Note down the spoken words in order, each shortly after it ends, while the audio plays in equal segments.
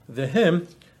The hymn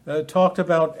talked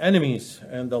about enemies,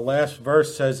 and the last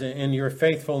verse says, "In your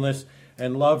faithfulness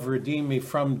and love redeem me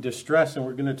from distress." And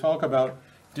we're going to talk about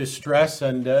distress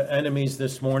and enemies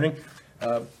this morning.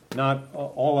 Not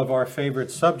all of our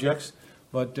favorite subjects,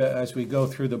 but as we go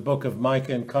through the book of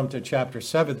Micah and come to chapter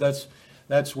 7,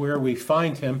 that's where we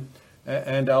find him.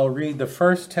 And I'll read the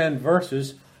first 10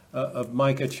 verses of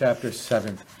Micah chapter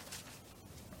 7.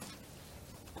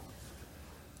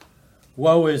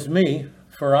 Woe is me,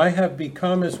 for I have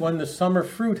become as when the summer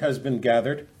fruit has been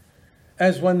gathered,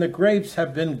 as when the grapes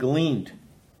have been gleaned.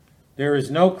 There is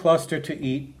no cluster to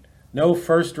eat, no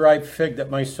first ripe fig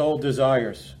that my soul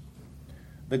desires.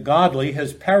 The godly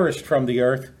has perished from the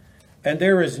earth, and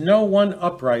there is no one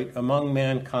upright among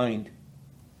mankind.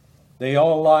 They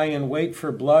all lie in wait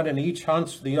for blood, and each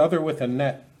hunts the other with a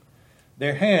net.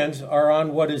 Their hands are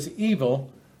on what is evil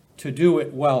to do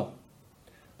it well.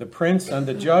 The prince and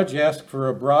the judge ask for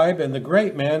a bribe, and the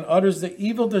great man utters the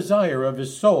evil desire of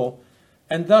his soul,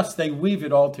 and thus they weave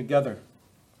it all together.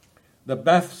 The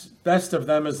best of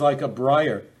them is like a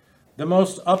briar. The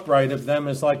most upright of them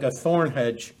is like a thorn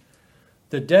hedge.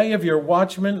 The day of your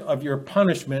watchman, of your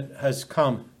punishment, has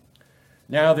come.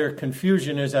 Now their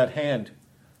confusion is at hand.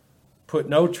 Put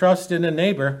no trust in a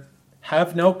neighbor.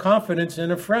 Have no confidence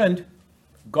in a friend.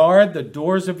 Guard the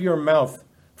doors of your mouth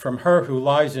from her who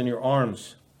lies in your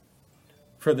arms.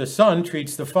 For the son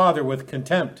treats the father with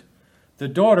contempt. The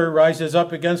daughter rises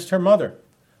up against her mother.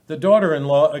 The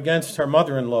daughter-in-law against her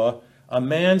mother-in-law. A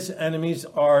man's enemies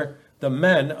are the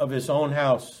men of his own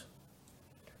house.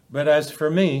 But as for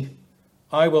me,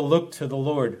 I will look to the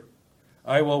Lord.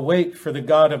 I will wait for the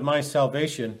God of my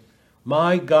salvation.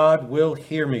 My God will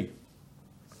hear me.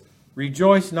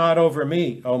 Rejoice not over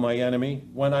me, O my enemy.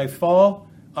 When I fall,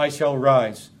 I shall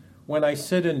rise. When I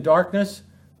sit in darkness,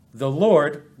 the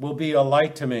Lord will be a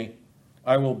light to me.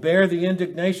 I will bear the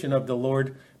indignation of the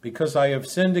Lord because I have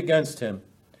sinned against him,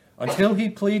 until he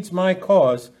pleads my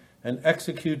cause and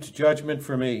executes judgment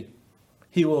for me.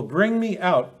 He will bring me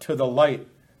out to the light.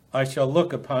 I shall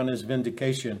look upon his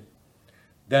vindication.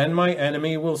 Then my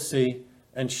enemy will see,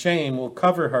 and shame will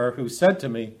cover her who said to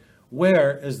me,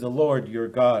 "Where is the Lord your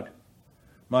God?"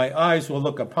 My eyes will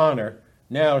look upon her.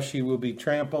 Now she will be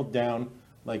trampled down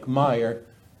like mire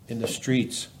in the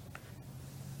streets.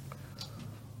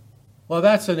 Well,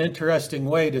 that's an interesting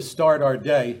way to start our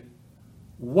day.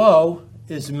 Woe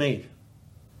is me.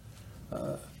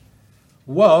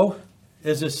 Woe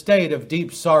is a state of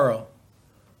deep sorrow.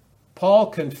 Paul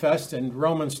confessed in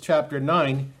Romans chapter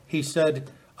 9, he said,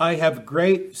 "I have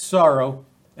great sorrow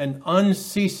and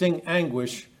unceasing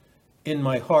anguish in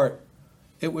my heart."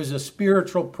 It was a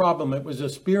spiritual problem. It was a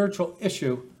spiritual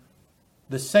issue,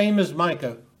 the same as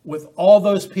Micah, with all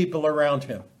those people around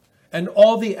him and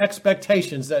all the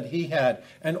expectations that he had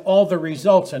and all the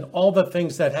results and all the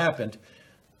things that happened.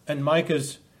 And Micah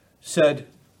said,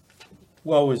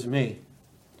 "Woe is me."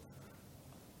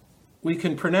 We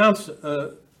can pronounce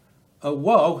a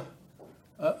woe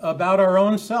about our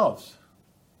own selves.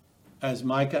 As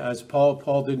Micah, as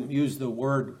Paul didn't use the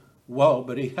word woe,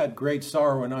 but he had great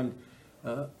sorrow and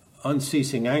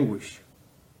unceasing anguish.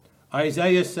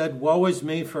 Isaiah said, "Woe is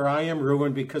me, for I am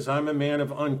ruined, because I'm a man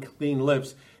of unclean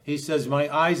lips." He says, "My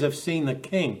eyes have seen the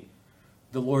King,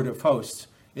 the Lord of hosts."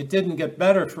 It didn't get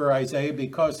better for Isaiah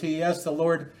because he asked the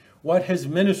Lord what his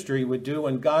ministry would do,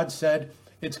 and God said,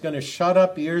 it's going to shut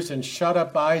up ears and shut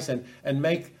up eyes and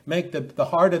make the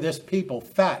heart of this people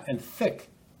fat and thick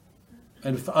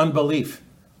and with unbelief.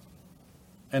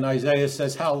 And Isaiah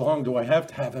says, how long do I have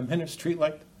to have a ministry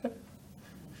like that?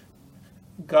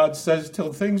 God says,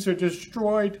 till things are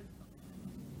destroyed.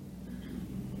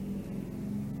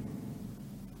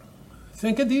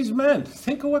 Think of these men.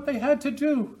 Think of what they had to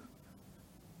do.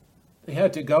 They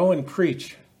had to go and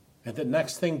preach. And the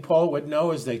next thing Paul would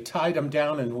know is they tied him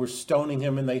down and were stoning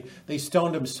him. And they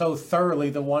stoned him so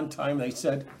thoroughly the one time they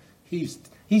said, he's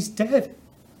dead.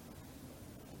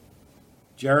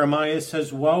 Jeremiah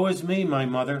says, "Woe is me, my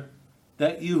mother,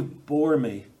 that you bore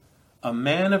me, a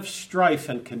man of strife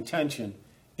and contention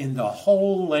in the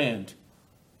whole land."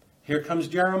 Here comes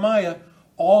Jeremiah.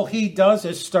 All he does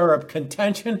is stir up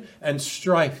contention and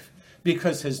strife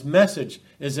because his message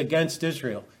is against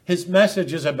Israel. His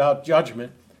message is about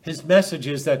judgment. His message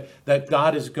is that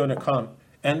God is going to come.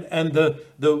 And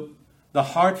the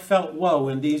heartfelt woe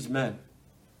in these men.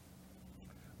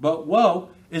 But woe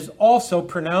is also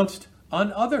pronounced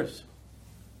on others.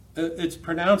 It's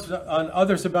pronounced on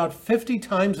others about 50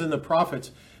 times in the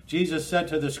prophets. Jesus said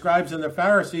to the scribes and the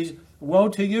Pharisees, "Woe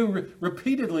to you,"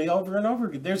 repeatedly over and over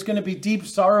again. There's going to be deep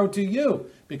sorrow to you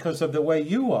because of the way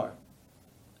you are.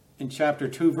 In chapter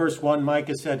 2, verse 1,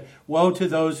 Micah said, "Woe to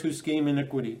those who scheme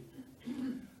iniquity."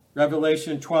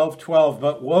 Revelation 12:12,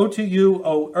 "But woe to you,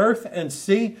 O earth and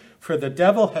sea, for the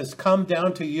devil has come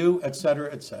down to you,"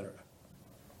 etc., etc.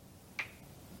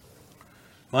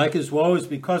 Micah's woe is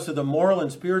because of the moral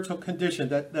and spiritual condition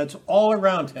that's all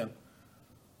around him.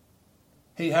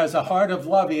 He has a heart of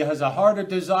love. He has a heart of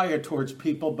desire towards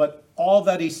people, but all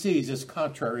that he sees is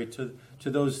contrary to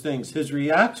those things. His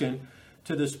reaction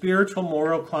to the spiritual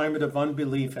moral climate of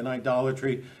unbelief and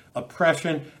idolatry,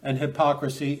 oppression and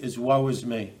hypocrisy is woe is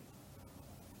me.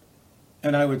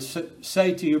 And I would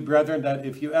say to you, brethren, that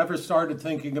if you ever started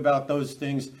thinking about those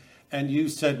things and you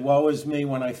said, "Woe is me,"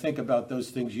 when I think about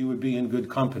those things, you would be in good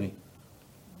company.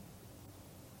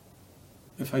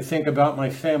 If I think about my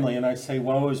family and I say,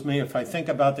 "Woe is me," if I think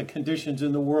about the conditions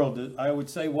in the world, I would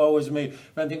say, "Woe is me."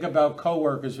 If I think about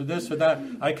coworkers or this or that,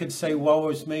 I could say, "Woe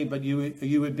is me," but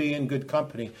you would be in good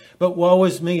company. But woe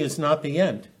is me is not the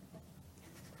end.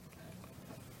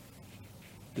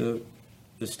 The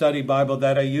study Bible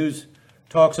that I use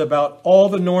talks about all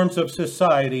the norms of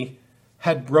society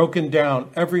had broken down.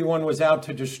 Everyone was out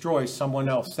to destroy someone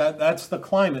else. That's the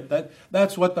climate.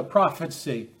 That's what the prophets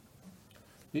see.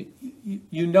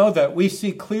 You know that. We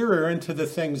see clearer into the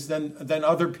things than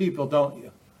other people, don't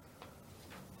you?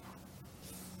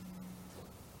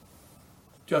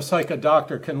 Just like a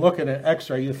doctor can look at an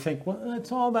x-ray, you think, well,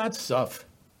 that's all that stuff.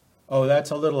 Oh, that's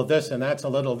a little this and that's a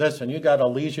little this, and you got a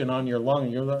lesion on your lung,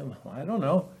 and you're like, I don't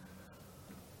know.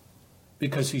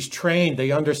 Because he's trained,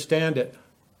 they understand it.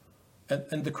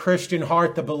 And the Christian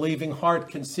heart, the believing heart,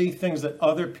 can see things that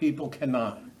other people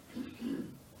cannot.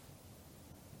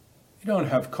 You don't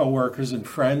have coworkers and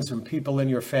friends and people in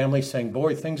your family saying,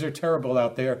 "Boy, things are terrible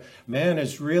out there. Man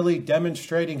is really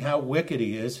demonstrating how wicked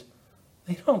he is."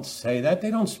 They don't say that. They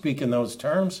don't speak in those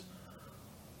terms.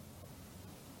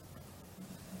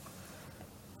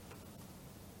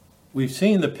 We've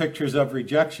seen the pictures of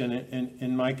rejection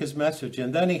in Micah's message,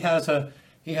 and then he has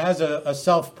a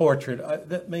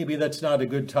self-portrait. Maybe that's not a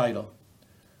good title,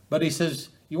 but he says,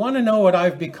 "You want to know what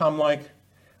I've become like?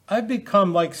 I've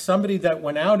become like somebody that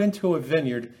went out into a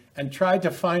vineyard and tried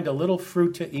to find a little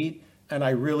fruit to eat, and I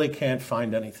really can't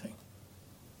find anything."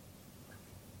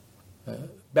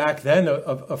 Back then,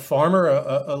 a farmer,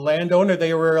 a landowner,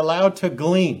 they were allowed to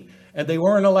glean, and they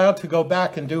weren't allowed to go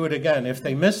back and do it again. If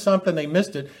they missed something, they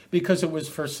missed it because it was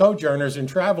for sojourners and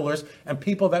travelers and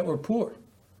people that were poor.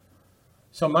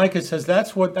 So Micah says,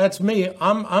 that's me.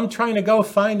 I'm trying to go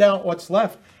find out what's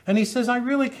left. And he says, I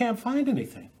really can't find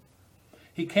anything.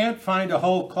 He can't find a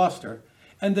whole cluster.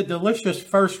 And the delicious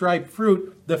first ripe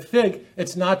fruit, the fig,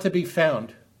 it's not to be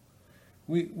found.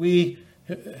 We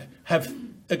have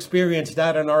experienced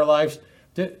that in our lives.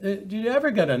 Did you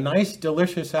ever get a nice,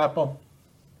 delicious apple?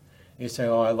 You say,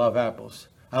 "Oh, I love apples.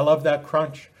 I love that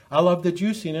crunch. I love the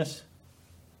juiciness."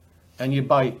 And you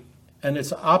bite, and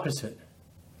it's opposite.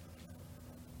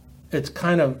 It's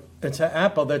an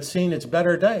apple that's seen its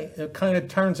better day. It kind of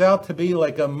turns out to be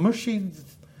like a mushy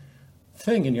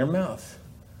thing in your mouth.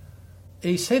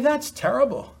 And you say, "That's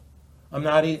terrible. I'm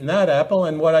not eating that apple,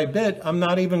 and what I bit, I'm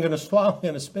not even going to swallow. I'm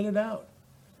going to spit it out."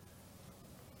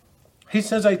 He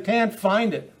says, "I can't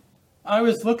find it. I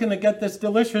was looking to get this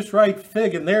delicious ripe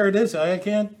fig, and there it is. I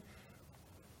can't."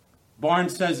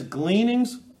 Barnes says,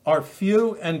 "Gleanings are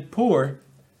few and poor.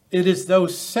 It is though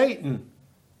Satan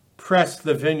pressed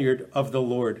the vineyard of the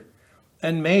Lord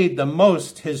and made the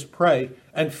most his prey,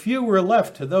 and few were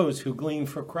left to those who glean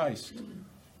for Christ."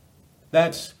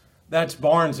 That's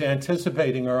Barnes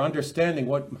anticipating or understanding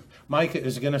what Micah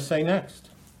is going to say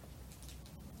next.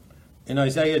 In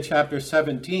Isaiah chapter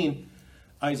 17,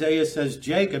 Isaiah says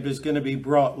Jacob is going to be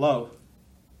brought low.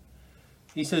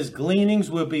 He says gleanings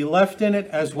will be left in it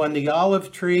as when the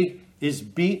olive tree is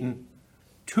beaten.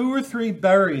 2 or 3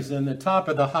 berries in the top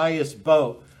of the highest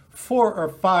bough, 4 or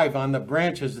 5 on the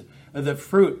branches of the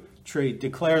fruit tree,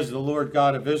 declares the Lord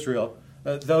God of Israel.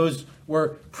 Those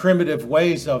were primitive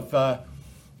ways of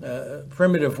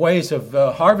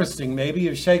harvesting. Maybe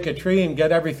you shake a tree and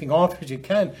get everything off as you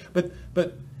can, but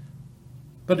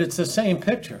it's the same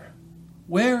picture.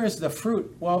 Where is the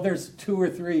fruit? Well, there's 2 or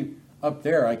 3 up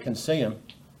there. I can see them.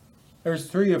 There's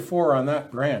 3 or 4 on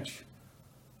that branch,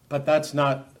 but that's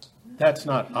not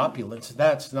opulence.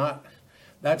 That's not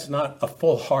a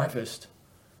full harvest.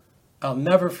 I'll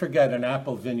never forget an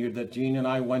apple vineyard that Jean and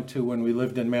I went to when we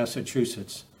lived in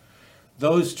Massachusetts.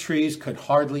 Those trees could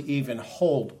hardly even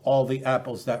hold all the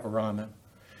apples that were on them.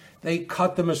 They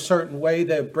cut them a certain way.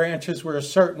 The branches were a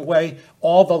certain way.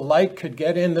 All the light could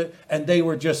get in, and they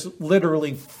were just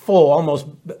literally full, almost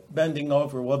bending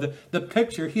over. Well, the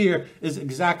picture here is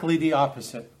exactly the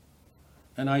opposite.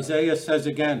 And Isaiah says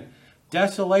again,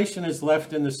 desolation is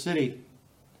left in the city.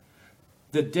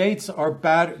 The gates are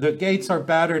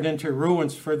battered into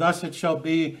ruins, for thus it shall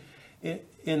be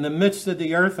in the midst of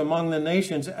the earth among the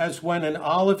nations, as when an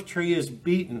olive tree is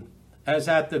beaten, as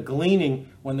at the gleaning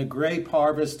when the grape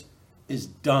harvest is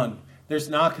done. There's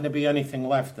not going to be anything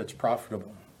left that's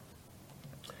profitable.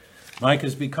 Mike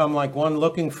has become like one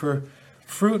looking for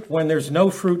fruit when there's no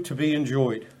fruit to be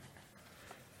enjoyed.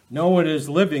 No one is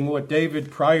living what David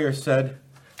Pryor said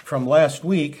from last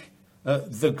week,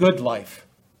 the good life,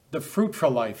 the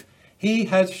fruitful life. He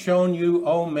has shown you,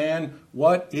 oh man,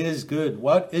 what is good.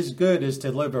 What is good is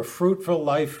to live a fruitful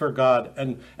life for God.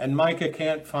 And Micah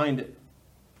can't find it.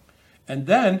 And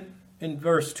then in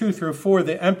verse 2 through 4,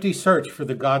 the empty search for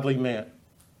the godly man.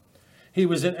 He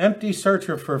was an empty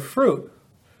searcher for fruit,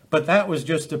 but that was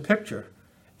just a picture.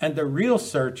 And the real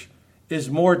search is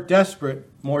more desperate,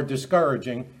 more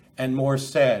discouraging, and more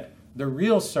sad. The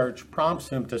real search prompts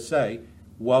him to say,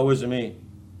 woe is me.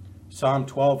 Psalm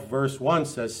 12 verse 1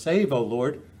 says, save, O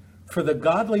Lord, for the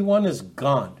godly one is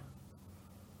gone.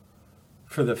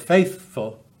 For the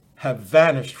faithful have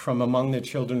vanished from among the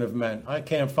children of men. I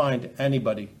can't find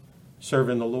anybody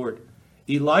serving the Lord.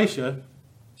 Elisha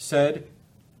said,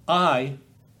 I,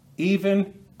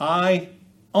 even I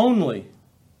only,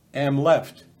 am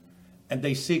left, and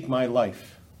they seek my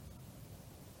life.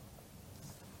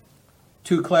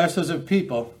 Two classes of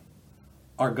people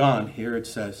are gone, here it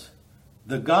says.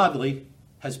 The godly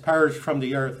has perished from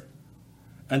the earth,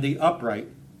 and the upright,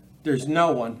 there's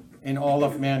no one in all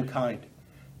of mankind.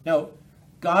 Now,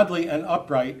 godly and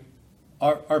upright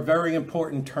are very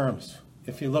important terms.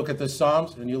 If you look at the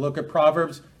Psalms and you look at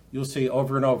Proverbs, you'll see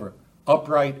over and over,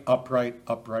 upright, upright,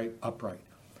 upright, upright.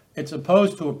 It's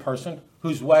opposed to a person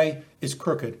whose way is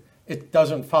crooked. It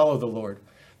doesn't follow the Lord.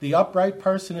 The upright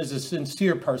person is a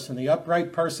sincere person. The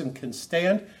upright person can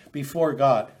stand before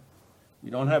God. We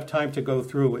don't have time to go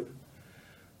through it.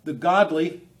 The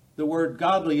godly, the word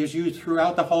godly is used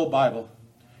throughout the whole Bible.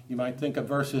 You might think of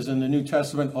verses in the New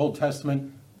Testament, Old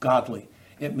Testament, godly.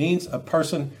 It means a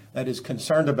person that is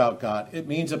concerned about God. It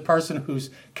means a person whose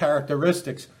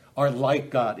characteristics are like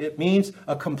God. It means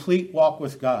a complete walk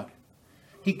with God.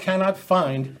 He cannot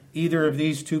find either of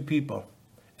these two people.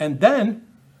 And then,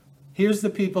 here's the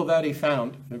people that he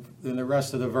found in the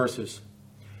rest of the verses.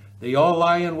 They all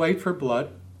lie in wait for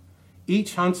blood.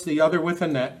 Each hunts the other with a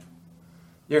net.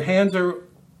 Their hands are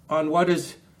on what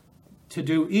is to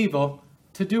do evil,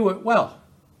 to do it well.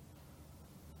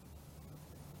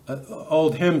 An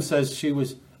old hymn says she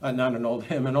was, not an old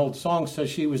hymn, an old song says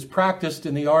she was practiced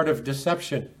in the art of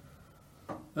deception.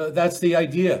 That's the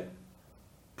idea.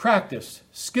 Practiced,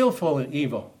 skillful in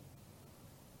evil.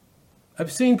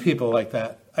 I've seen people like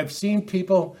that. I've seen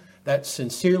people that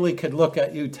sincerely could look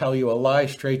at you, tell you a lie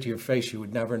straight to your face, you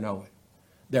would never know it.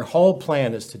 Their whole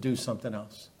plan is to do something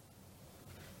else.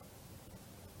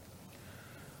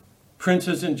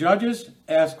 Princes and judges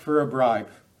ask for a bribe.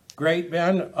 Great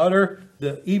men utter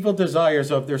the evil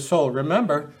desires of their soul.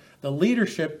 Remember, the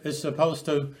leadership is supposed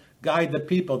to guide the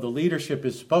people. The leadership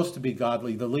is supposed to be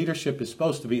godly. The leadership is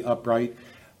supposed to be upright.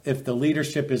 If the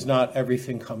leadership is not,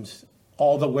 everything comes,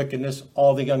 all the wickedness,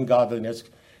 all the ungodliness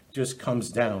just comes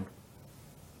down.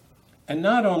 And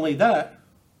not only that,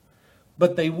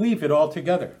 but they weave it all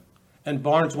together. And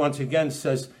Barnes once again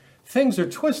says, things are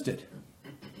twisted,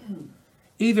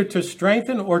 either to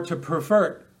strengthen or to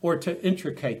pervert or to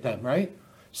intricate them, right?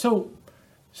 So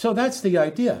that's the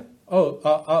idea.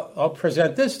 I'll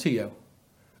present this to you.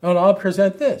 And I'll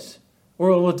present this. Or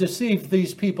we'll deceive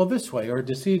these people this way or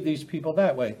deceive these people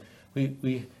that way.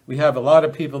 We have a lot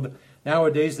of people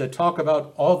nowadays that talk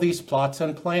about all these plots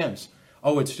and plans.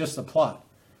 Oh, it's just a plot.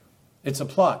 It's a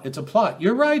plot. It's a plot.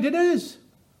 You're right, it is.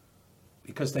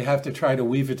 Because they have to try to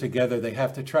weave it together. They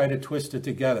have to try to twist it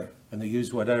together. And they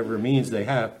use whatever means they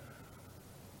have.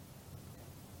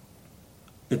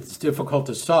 It's difficult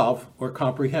to solve or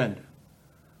comprehend.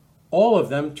 All of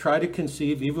them try to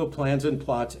conceive evil plans and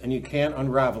plots, and you can't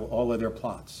unravel all of their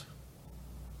plots.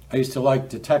 I used to like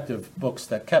detective books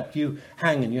that kept you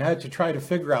hanging. You had to try to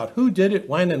figure out who did it,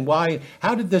 when, and why.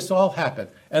 How did this all happen?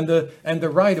 And the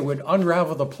writer would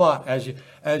unravel the plot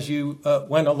as you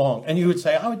went along. And you would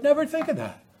say, I would never think of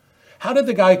that. How did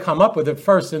the guy come up with it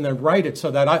first and then write it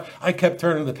so that I kept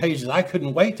turning the pages? I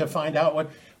couldn't wait to find out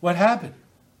what happened.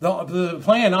 The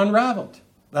plan unraveled,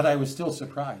 that I was still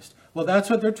surprised. Well, that's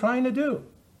what they're trying to do.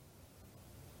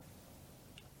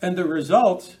 And the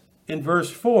results in verse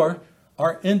 4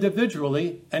 are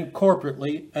individually and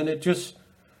corporately, and it just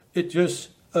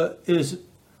is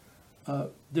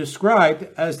described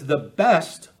as the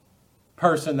best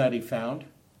person that he found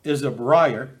is a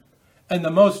briar, And the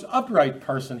most upright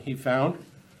person he found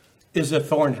is a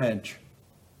thorn hedge.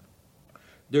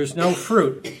 There's no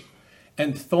fruit.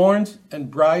 And thorns and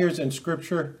briars in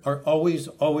Scripture are always,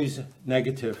 always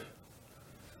negative.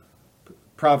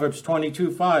 Proverbs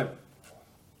 22:5.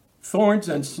 Thorns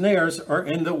and snares are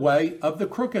in the way of the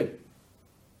crooked.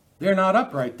 They're not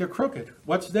upright, they're crooked.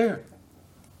 What's there?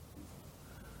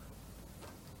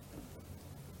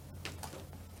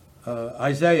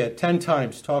 Isaiah 10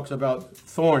 times talks about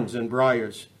thorns and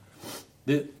briars.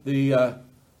 The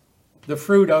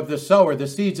fruit of the sower, the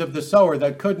seeds of the sower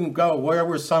that couldn't go, where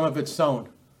were some of it sown?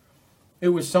 It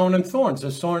was sown in thorns.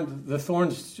 The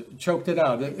thorns choked it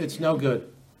out. It's no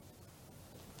good.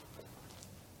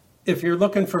 If you're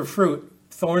looking for fruit,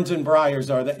 thorns and briars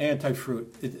are the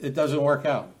anti-fruit. It doesn't work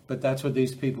out, but that's what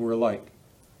these people were like.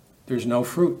 There's no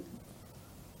fruit.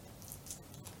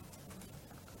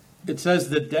 It says,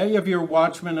 the day of your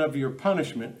watchman of your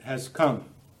punishment has come.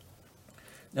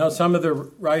 Now, some of the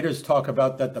writers talk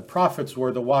about that the prophets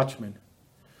were the watchmen.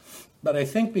 But I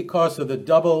think because of the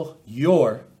double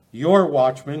your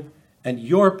watchman and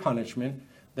your punishment,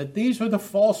 that these were the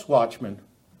false watchmen.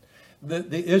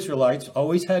 The Israelites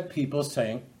always had people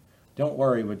saying, don't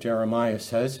worry what Jeremiah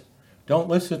says. Don't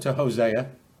listen to Hosea.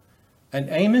 And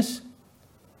Amos,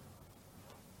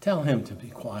 tell him to be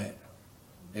quiet.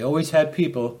 They always had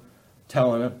people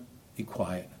telling him, be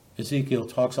quiet. Ezekiel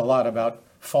talks a lot about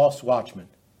false watchmen.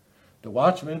 The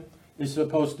watchman is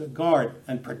supposed to guard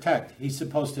and protect. He's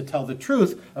supposed to tell the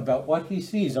truth about what he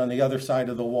sees on the other side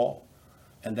of the wall.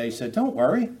 And they said, don't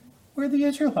worry, we're the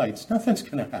Israelites. Nothing's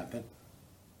going to happen.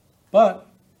 But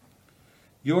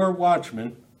your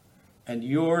watchman and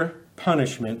your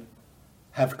punishment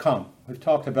have come. We've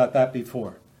talked about that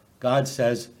before. God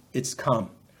says it's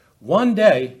come. One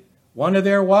day, one of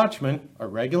their watchmen, a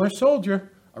regular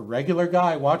soldier, a regular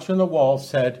guy watching the wall,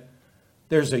 said,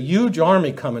 there's a huge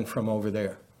army coming from over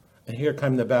there. And here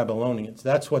come the Babylonians.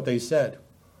 That's what they said.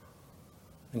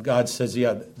 And God says,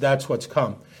 yeah, that's what's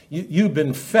come. You've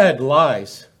been fed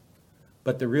lies.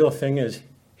 But the real thing is,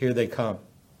 here they come.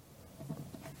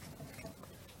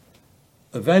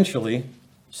 Eventually,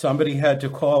 somebody had to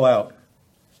call out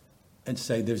and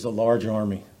say, there's a large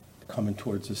army coming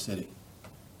towards the city.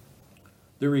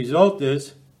 The result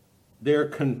is their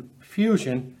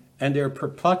confusion and their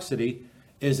perplexity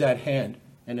is at hand.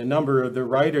 And a number of the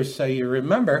writers say, you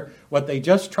remember what they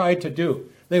just tried to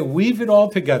do. They weave it all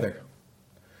together.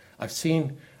 I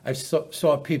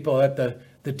saw people at the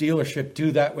dealership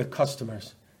do that with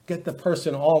customers. Get the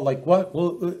person all like, what?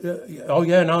 Well, oh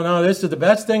yeah, no, this is the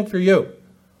best thing for you.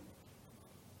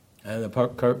 And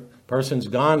the person's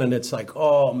gone and it's like,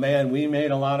 oh man, we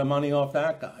made a lot of money off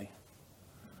that guy.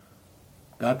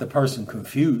 Got the person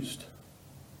confused.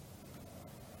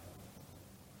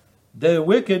 The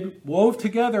wicked wove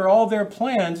together all their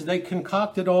plans. They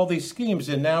concocted all these schemes.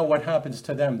 And now what happens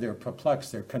to them? They're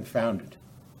perplexed. They're confounded.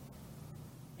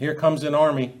 Here comes an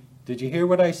army. Did you hear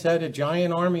what I said? A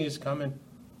giant army is coming.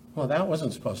 Well, that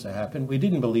wasn't supposed to happen. We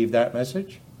didn't believe that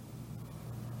message.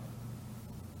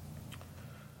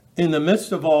 In the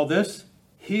midst of all this,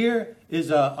 here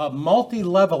is a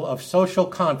multi-level of social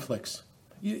conflicts.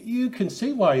 You can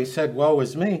see why he said, woe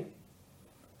is me.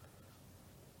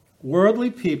 Worldly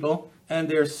people and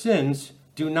their sins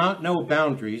do not know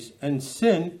boundaries, and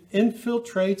sin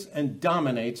infiltrates and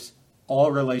dominates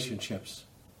all relationships.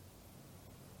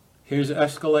 Here's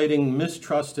escalating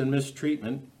mistrust and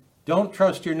mistreatment. Don't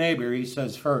trust your neighbor, he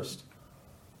says first.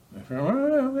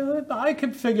 I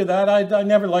could figure that. I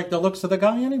never liked the looks of the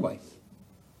guy anyway.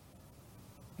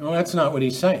 Well, that's not what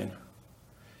he's saying.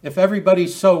 If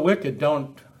everybody's so wicked,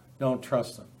 don't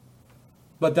trust them.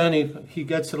 But then he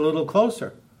gets it a little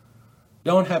closer.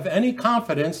 Don't have any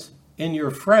confidence in your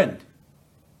friend.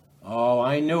 Oh,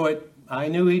 I knew it. I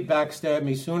knew he'd backstab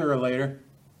me sooner or later.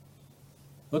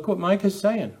 Look what Mike is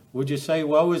saying. Would you say,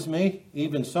 woe is me,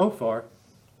 even so far?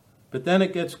 But then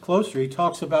it gets closer. He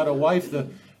talks about a wife that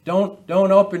don't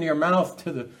open your mouth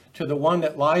to the one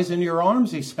that lies in your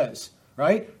arms, he says,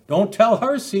 right? Don't tell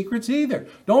her secrets either.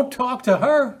 Don't talk to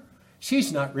her.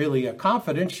 She's not really a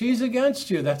confidant. She's against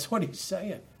you. That's what he's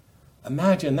saying.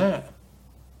 Imagine that.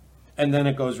 And then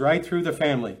it goes right through the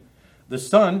family. The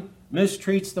son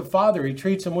mistreats the father. He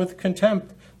treats him with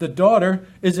contempt. The daughter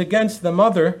is against the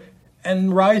mother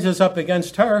and rises up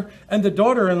against her. And the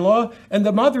daughter-in-law and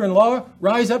the mother-in-law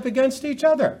rise up against each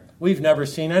other. We've never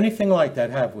seen anything like that,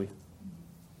 have we?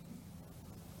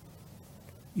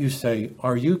 You say,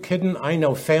 are you kidding? I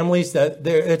know families that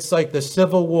it's like the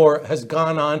Civil War has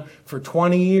gone on for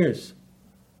 20 years.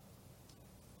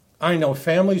 I know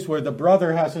families where the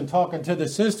brother hasn't talked to the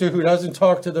sister, who doesn't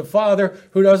talk to the father,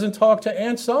 who doesn't talk to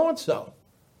Aunt so-and-so.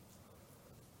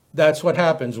 That's what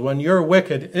happens. When you're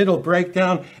wicked, it'll break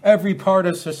down every part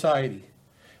of society.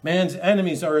 Man's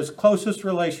enemies are his closest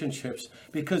relationships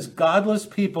because godless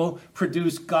people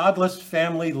produce godless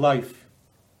family life.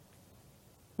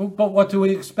 But what do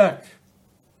we expect?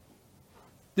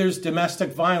 There's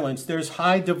domestic violence. There's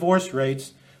high divorce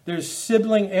rates. There's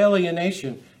sibling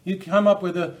alienation. You come up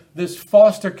with this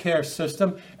foster care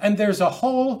system, and there's a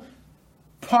whole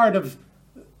part of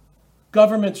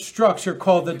government structure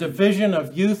called the Division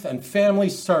of Youth and Family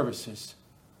Services.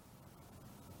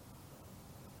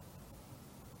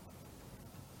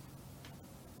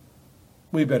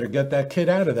 We better get that kid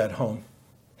out of that home.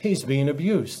 He's being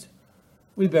abused.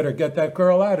 We better get that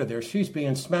girl out of there. She's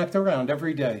being smacked around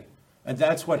every day. And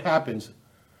that's what happens.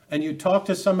 And you talk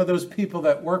to some of those people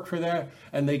that work for there,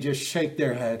 and they just shake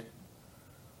their head.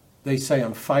 They say,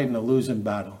 I'm fighting a losing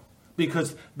battle.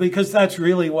 Because that's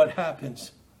really what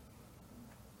happens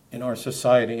in our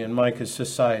society, in Micah's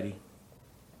society.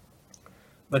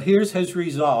 But here's his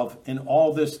resolve in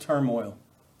all this turmoil.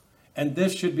 And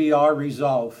this should be our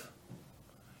resolve.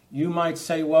 You might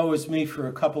say, woe is me for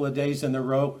a couple of days in a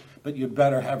row, but you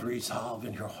better have resolve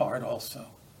in your heart also.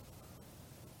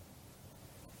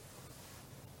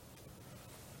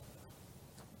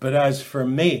 But as for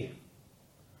me,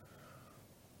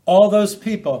 all those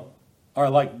people are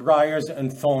like briars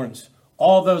and thorns.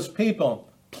 All those people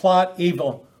plot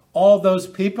evil. All those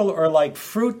people are like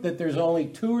fruit that there's only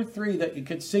 2 or 3 that you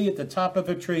could see at the top of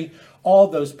a tree. All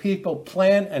those people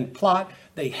plan and plot.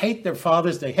 They hate their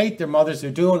fathers. They hate their mothers.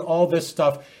 They're doing all this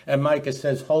stuff. And Micah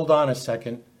says, hold on a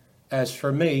second. As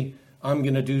for me, I'm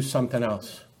going to do something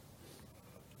else.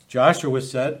 Joshua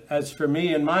said, as for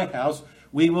me and my house,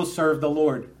 we will serve the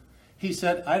Lord. He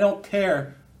said, I don't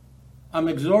care. I'm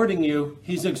exhorting you.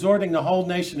 He's exhorting the whole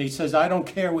nation. He says, I don't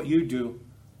care what you do.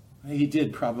 He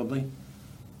did probably.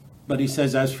 But he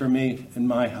says, as for me and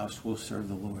my house, we'll serve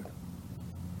the Lord.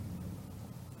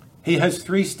 He has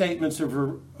 3 statements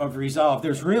of resolve.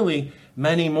 There's really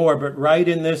many more, but right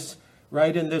in this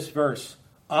verse,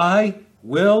 I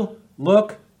will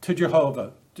look to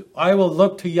Jehovah. I will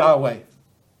look to Yahweh.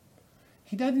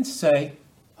 He doesn't say,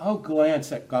 I'll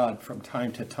glance at God from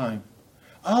time to time.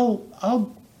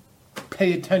 I'll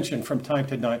pay attention from time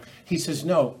to time. He says,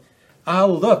 no,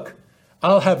 I'll look.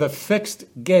 I'll have a fixed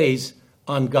gaze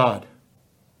on God.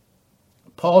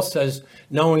 Paul says,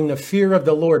 knowing the fear of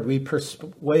the Lord, we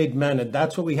persuade men. And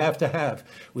that's what we have to have.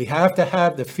 We have to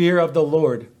have the fear of the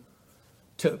Lord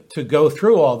to go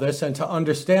through all this and to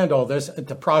understand all this and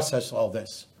to process all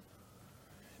this.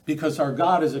 Because our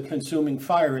God is a consuming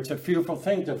fire. It's a fearful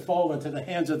thing to fall into the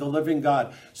hands of the living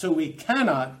God. So we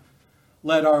cannot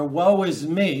let our woe is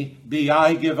me be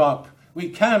I give up. We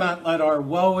cannot let our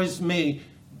woe is me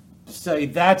say,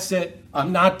 that's it.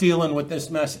 I'm not dealing with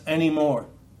this mess anymore.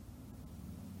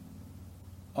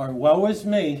 Our woe is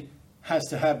me has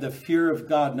to have the fear of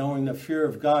God. Knowing the fear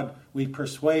of God, we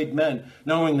persuade men.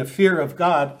 Knowing the fear of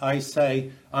God, I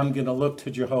say, I'm going to look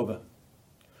to Jehovah.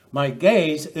 My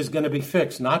gaze is going to be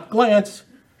fixed, not glance,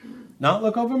 not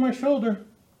look over my shoulder.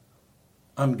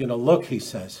 I'm going to look, he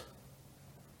says.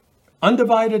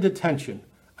 Undivided attention.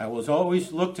 I will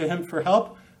always look to him for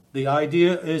help. The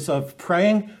idea is of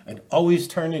praying and always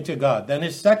turning to God. Then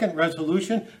his second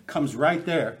resolution comes right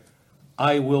there.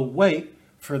 I will wait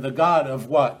for the God of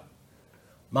what?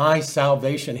 My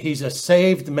salvation. He's a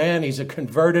saved man. He's a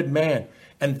converted man.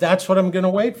 And that's what I'm going to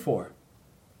wait for.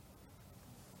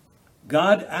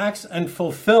 God acts and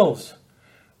fulfills.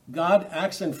 God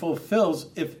acts and fulfills.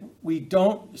 If we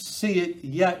don't see it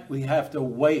yet, we have to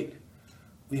wait.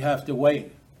 We have to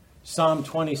wait. Psalm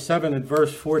 27 and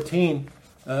verse 14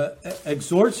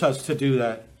 exhorts us to do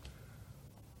that.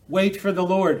 Wait for the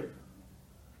Lord.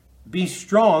 Be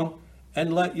strong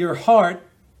and let your heart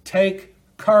take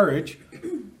courage.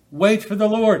 Wait for the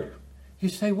Lord. You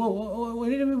say, well,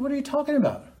 what are you talking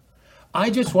about? I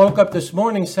just woke up this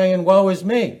morning saying, woe is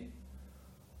me.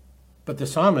 But the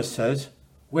psalmist says,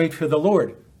 wait for the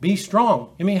Lord. Be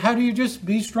strong. I mean, how do you just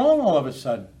be strong all of a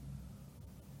sudden?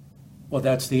 Well,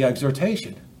 that's the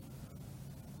exhortation.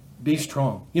 Be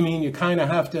strong. You mean you kind of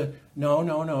have to,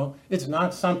 no. It's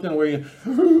not something where you,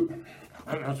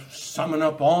 I'm going to summon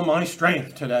up all my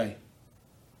strength today.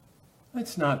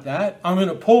 It's not that. I'm going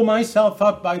to pull myself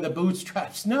up by the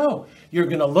bootstraps. No, you're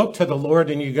going to look to the Lord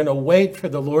and you're going to wait for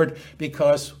the Lord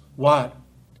because what?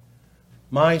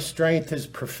 My strength is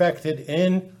perfected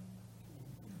in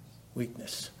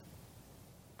weakness.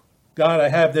 God, I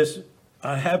have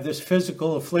this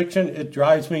physical affliction. It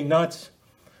drives me nuts.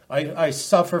 I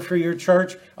suffer for your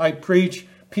church. I preach.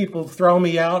 People throw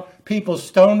me out. People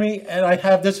stone me, and I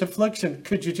have this affliction.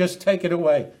 Could you just take it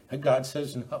away? And God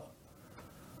says, no.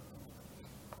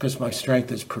 Because my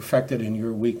strength is perfected in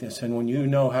your weakness. And when you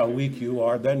know how weak you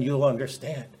are, then you'll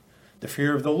understand. The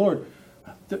fear of the Lord.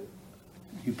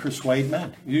 You persuade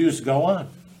men. You just go on.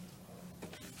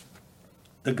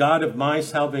 The God of my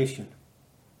salvation.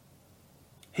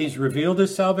 He's revealed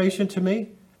his salvation to me,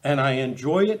 and I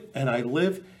enjoy it, and I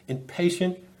live in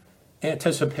patient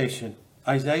anticipation.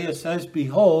 Isaiah says,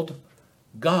 behold,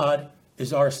 God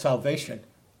is our salvation.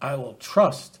 I will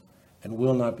trust and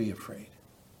will not be afraid.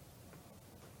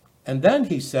 And then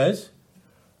he says,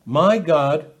 my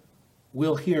God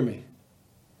will hear me.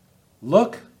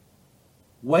 Look,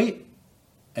 wait,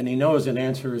 and he knows an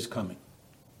answer is coming.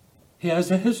 He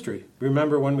has a history.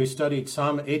 Remember when we studied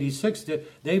Psalm 86,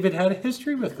 David had a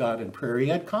history with God in prayer. He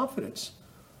had confidence.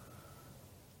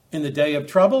 In the day of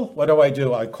trouble, what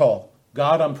do? I call.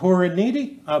 God, I'm poor and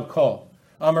needy, I'll call.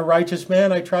 I'm a righteous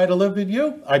man, I try to live with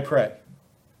you, I pray.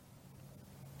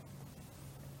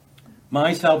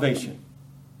 My salvation.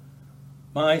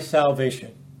 My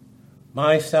salvation.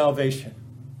 My salvation.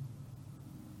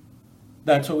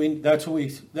 That's what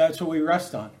we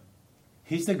rest on.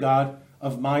 He's the God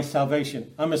of my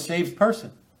salvation. I'm a saved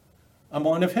person. I'm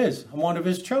one of his. I'm one of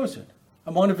his chosen.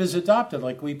 I'm one of his adopted,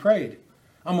 like we prayed.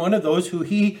 I'm one of those who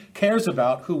he cares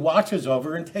about, who watches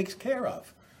over and takes care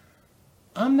of.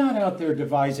 I'm not out there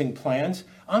devising plans.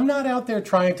 I'm not out there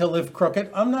trying to live crooked.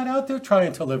 I'm not out there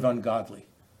trying to live ungodly.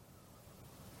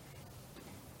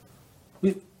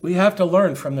 We have to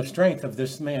learn from the strength of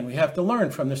this man. We have to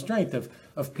learn from the strength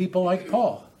of people like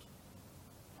Paul.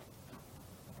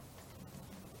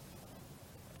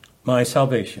 My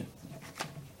salvation.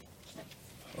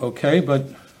 Okay, but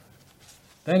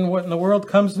then what in the world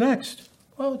comes next?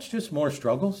 Well, it's just more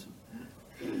struggles.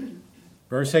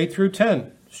 Verse 8 through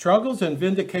 10. Struggles and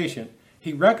vindication.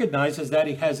 He recognizes that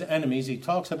he has enemies. He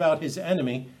talks about his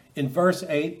enemy in verse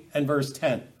 8 and verse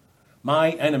 10.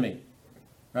 My enemy.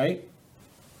 Right?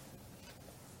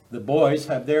 The boys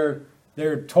have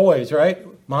their toys, right?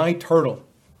 My turtle.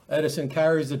 Edison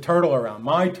carries the turtle around.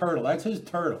 My turtle. That's his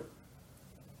turtle.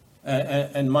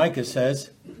 And Micah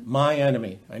says, my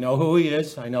enemy. I know who he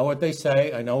is. I know what they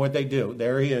say. I know what they do.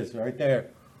 There he is, right there.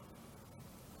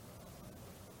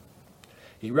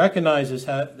 He recognizes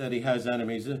that he has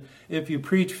enemies. If you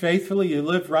preach faithfully, you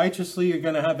live righteously, you're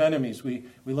going to have enemies. We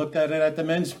looked at it at the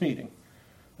men's meeting.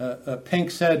 Pink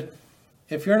said,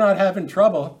 if you're not having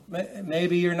trouble,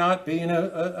 maybe you're not being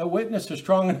a witness, a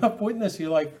strong enough witness. You're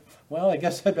like, well, I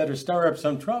guess I better stir up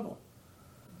some trouble.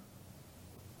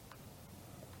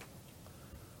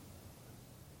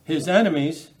 His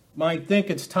enemies might think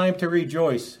it's time to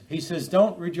rejoice. He says,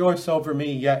 don't rejoice over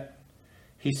me yet.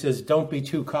 He says, don't be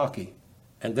too cocky.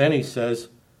 And then he says,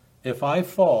 if I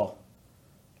fall,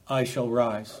 I shall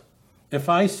rise. If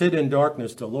I sit in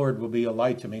darkness, the Lord will be a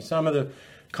light to me. Some of the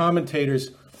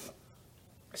commentators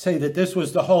say that this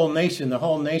was the whole nation. The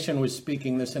whole nation was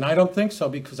speaking this. And I don't think so,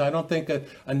 because I don't think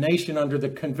a nation under the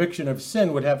conviction of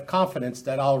sin would have confidence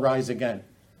that I'll rise again.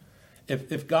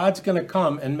 If God's going to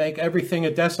come and make everything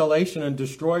a desolation and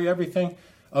destroy everything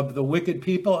of the wicked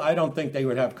people, I don't think they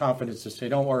would have confidence to say,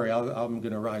 don't worry, I'm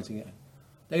going to rise again.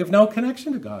 They have no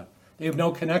connection to God. They have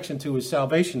no connection to his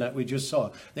salvation that we just saw.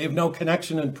 They have no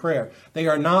connection in prayer. They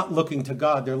are not looking to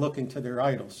God. They're looking to their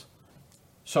idols.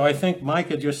 So I think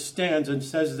Micah just stands and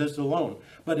says this alone.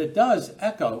 But it does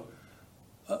echo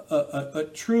a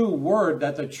true word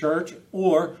that the church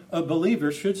or a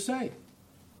believer should say.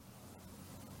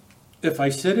 If I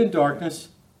sit in darkness,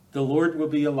 the Lord will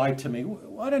be a light to me.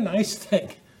 What a nice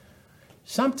thing.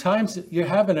 Sometimes you're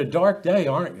having a dark day,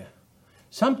 aren't you?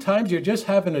 Sometimes you're just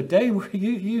having a day where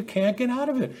you can't get out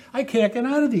of it. I can't get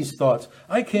out of these thoughts.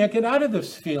 I can't get out of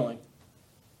this feeling.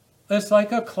 It's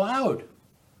like a cloud.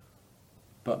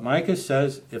 But Micah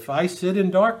says, if I sit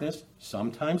in darkness,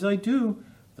 sometimes I do,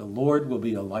 the Lord will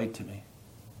be a light to me.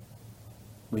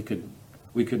 We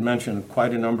could mention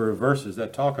quite a number of verses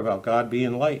that talk about God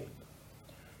being light.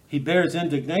 He bears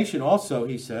indignation also,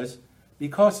 he says,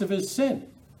 because of his sin.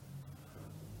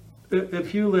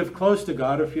 If you live close to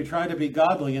God, if you try to be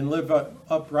godly and live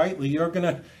uprightly, you're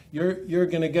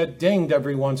gonna get dinged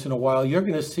every once in a while. You're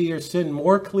gonna see your sin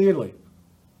more clearly.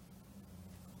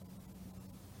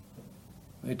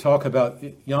 They talk about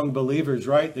young believers,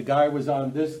 right? The guy was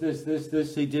on this.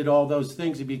 He did all those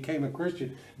things. He became a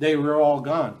Christian. They were all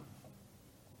gone.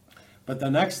 But the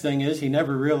next thing is he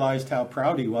never realized how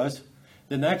proud he was.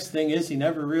 The next thing is he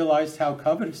never realized how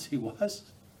covetous he was.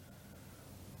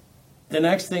 The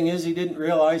next thing is he didn't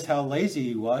realize how lazy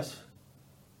he was.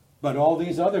 But all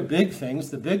these other big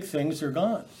things, the big things are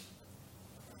gone.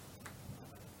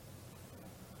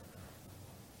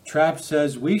 Trapp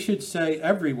says, we should say,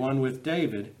 everyone with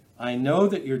David, I know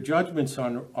that your judgments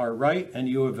are right, and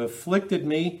you have afflicted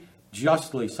me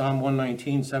justly. Psalm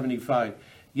 119:75.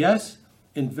 Yes,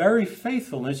 in very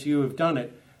faithfulness you have done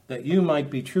it, that you might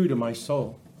be true to my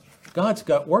soul. God's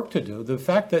got work to do. The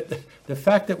fact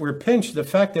that we're pinched, the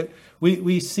fact that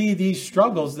we see these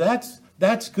struggles,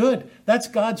 that's good. That's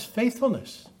God's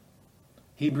faithfulness.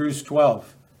 Hebrews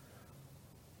 12.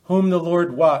 Whom the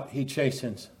Lord what? He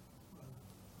chastens.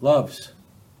 Loves.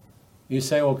 You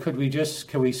say, well, can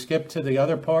we skip to the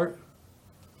other part?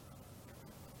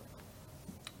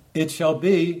 It shall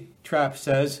be, Trapp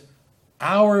says,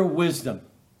 our wisdom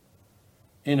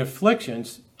in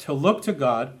afflictions to look to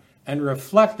God and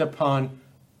reflect upon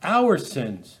our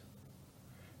sins,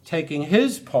 taking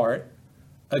his part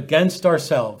against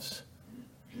ourselves.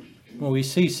 When we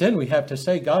see sin, we have to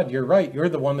say, God, you're right. You're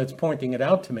the one that's pointing it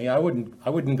out to me. I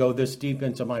wouldn't go this deep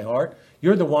into my heart.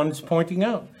 You're the one that's pointing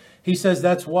out. He says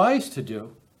that's wise to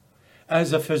do.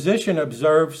 As a physician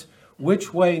observes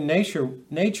which way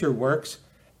nature works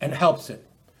and helps it.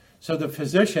 So the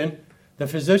physician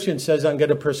says, I'm going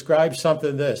to prescribe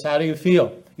something this. How do you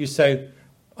feel? You say,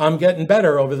 I'm getting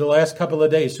better over the last couple of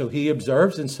days. So he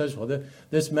observes and says, well,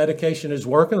 this medication is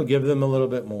working. We'll give them a little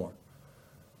bit more.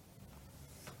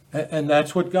 And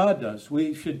that's what God does.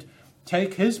 We should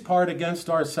take his part against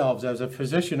ourselves as a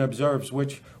physician observes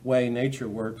which way nature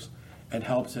works and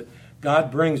helps it.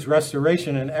 God brings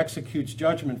restoration and executes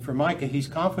judgment for Micah. He's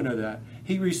confident of that.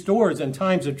 He restores in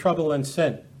times of trouble and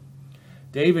sin.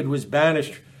 David was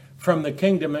banished from the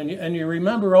kingdom. And you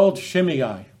remember old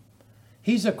Shimei.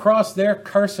 He's across there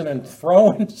cursing and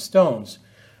throwing stones.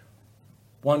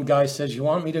 One guy says, you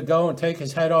want me to go and take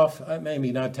his head off?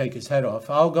 Maybe not take his head off.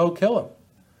 I'll go kill him.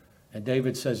 And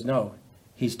David says, no,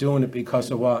 he's doing it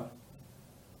because of what?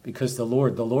 Because the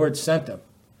Lord sent him.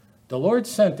 The Lord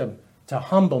sent him to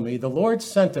humble me. The Lord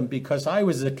sent him because I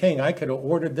was the king. I could have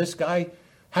ordered this guy,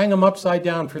 hang him upside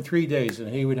down for 3 days,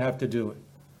 and he would have to do it.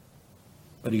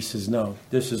 But he says, no,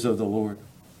 this is of the Lord.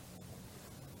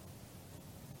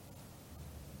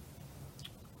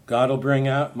 God will bring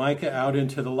out Micah out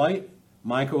into the light.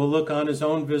 Micah will look on his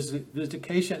own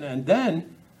vindication, and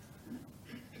then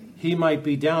he might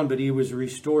be down, but he was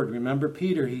restored. Remember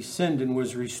Peter, he sinned and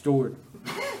was restored.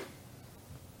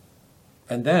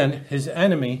 And then his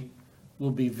enemy will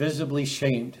be visibly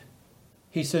shamed.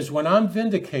 He says, when I'm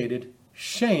vindicated,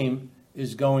 shame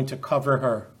is going to cover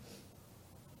her.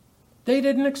 They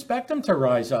didn't expect him to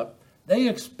rise up. They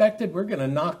expected we're going to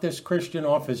knock this Christian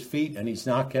off his feet, and he's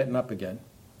not getting up again.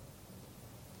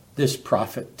 This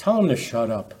prophet, tell him to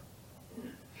shut up.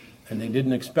 And they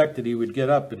didn't expect that he would get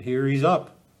up, but here he's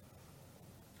up.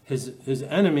 His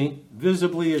enemy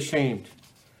visibly ashamed.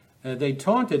 They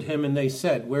taunted him and they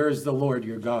said, where is the Lord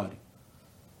your God?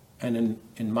 And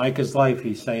in Micah's life,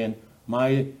 he's saying,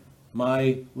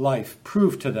 my life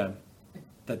proved to them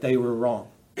that they were wrong.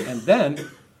 And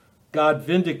then God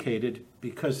vindicated,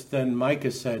 because then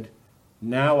Micah said,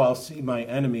 now I'll see my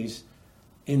enemies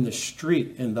in the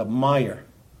street, in the mire.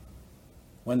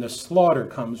 When the slaughter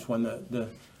comes, when the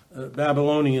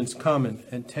Babylonians come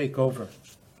and take over.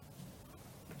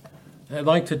 I'd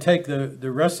like to take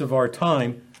the rest of our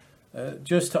time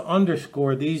just to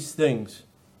underscore these things.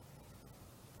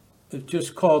 It's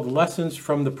just called Lessons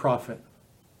from the Prophet.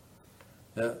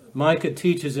 Micah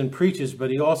teaches and preaches, but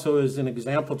he also is an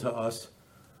example to us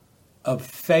of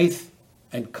faith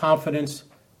and confidence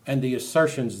and the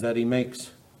assertions that he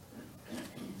makes.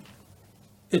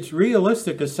 It's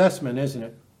realistic assessment, isn't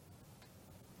it?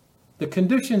 The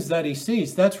conditions that he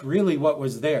sees, that's really what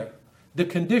was there. The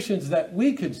conditions that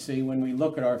we could see when we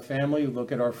look at our family,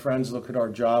 look at our friends, look at our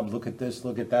job, look at this,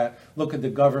 look at that, look at the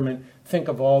government, think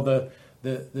of all the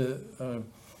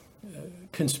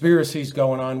conspiracies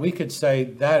going on, we could say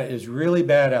that is really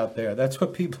bad out there. That's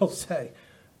what people say.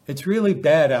 It's really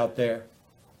bad out there.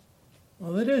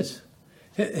 Well, it is.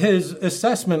 His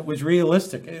assessment was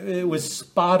realistic. It was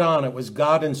spot on. It was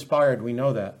God-inspired. We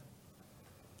know that.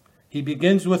 He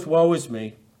begins with, woe is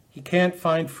me. He can't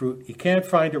find fruit. He can't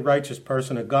find a righteous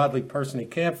person, a godly person. He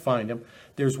can't find him.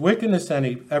 There's wickedness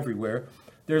everywhere.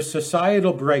 There's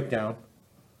societal breakdown.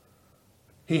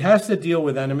 He has to deal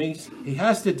with enemies. He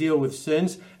has to deal with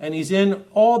sins. And he's in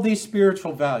all these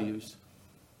spiritual values.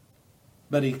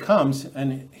 But he comes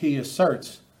and he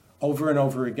asserts over and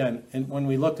over again. And when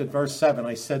we looked at verse 7,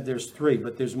 I said there's 3,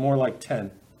 but there's more like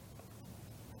 10.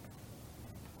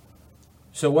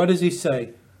 So what does he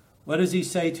say? What does he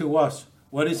say to us?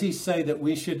 What does he say that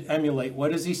we should emulate?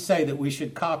 What does he say that we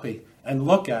should copy and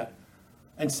look at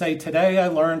and say, today I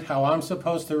learned how I'm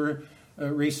supposed to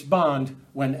respond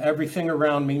when everything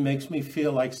around me makes me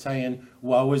feel like saying,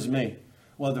 woe is me.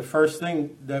 Well, the first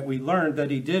thing that we learned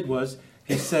that he did was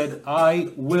he said,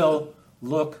 I will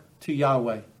look to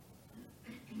Yahweh.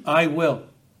 I will.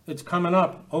 It's coming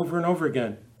up over and over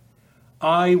again.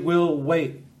 I will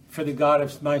wait for the God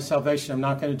of my salvation. I'm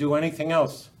not going to do anything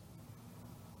else.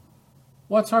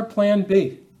 What's our plan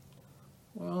B?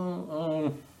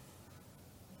 Well,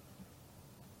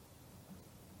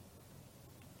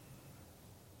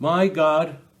 my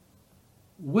God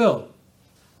will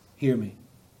hear me.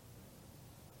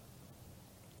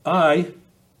 I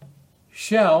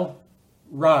shall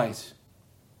rise.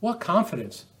 What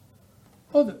confidence.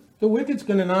 Oh, the wicked's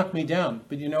going to knock me down.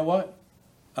 But you know what?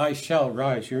 I shall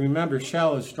rise. You remember,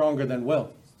 shall is stronger than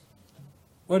will.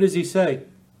 What does he say?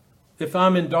 If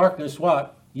I'm in darkness,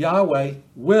 what? Yahweh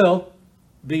will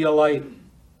be a light.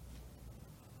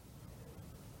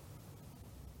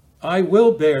 I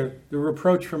will bear the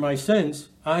reproach for my sins.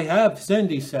 I have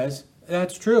sinned, he says.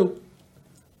 That's true.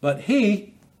 But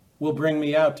he will bring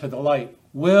me out to the light.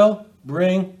 Will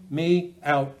bring me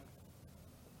out.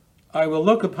 I will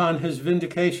look upon his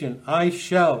vindication. I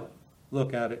shall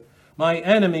look at it. My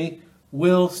enemy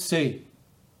will see.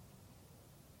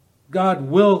 God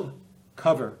will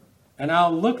cover. And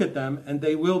I'll look at them and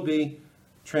they will be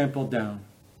trampled down.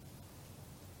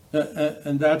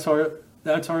 And that's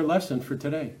our lesson for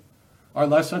today. Our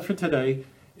lesson for today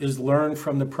is learn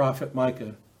from the prophet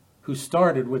Micah, who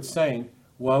started with saying,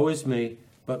 woe is me,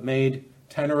 but made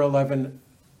 10 or 11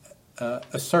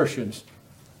 assertions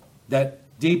that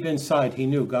deep inside he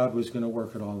knew God was going to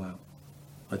work it all out.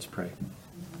 Let's pray.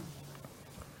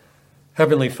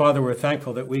 Heavenly Father, we're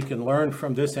thankful that we can learn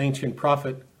from this ancient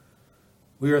prophet.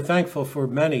 We are thankful for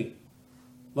many,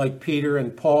 like Peter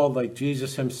and Paul, like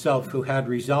Jesus himself, who had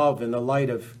resolve in the light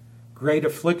of great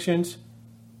afflictions,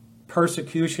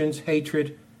 persecutions,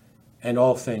 hatred, and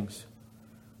all things.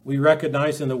 We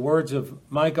recognize in the words of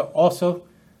Micah also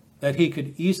that he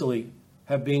could easily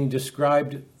have been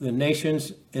described the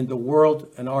nations in the world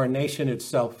and our nation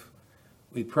itself.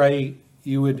 We pray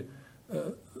you would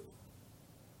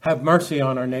have mercy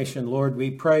on our nation, Lord. We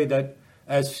pray that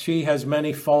as she has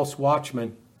many false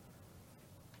watchmen,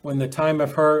 when the time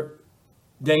of her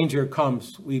danger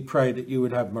comes, we pray that you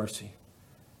would have mercy.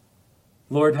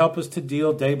 Lord, help us to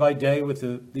deal day by day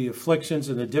with the afflictions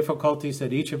and the difficulties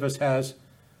that each of us has.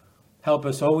 Help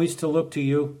us always to look to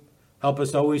you. Help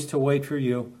us always to wait for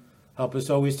you. Help us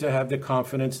always to have the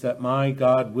confidence that my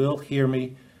God will hear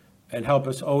me. And help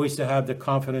us always to have the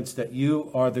confidence that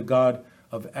you are the God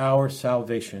of our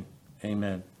salvation. Amen.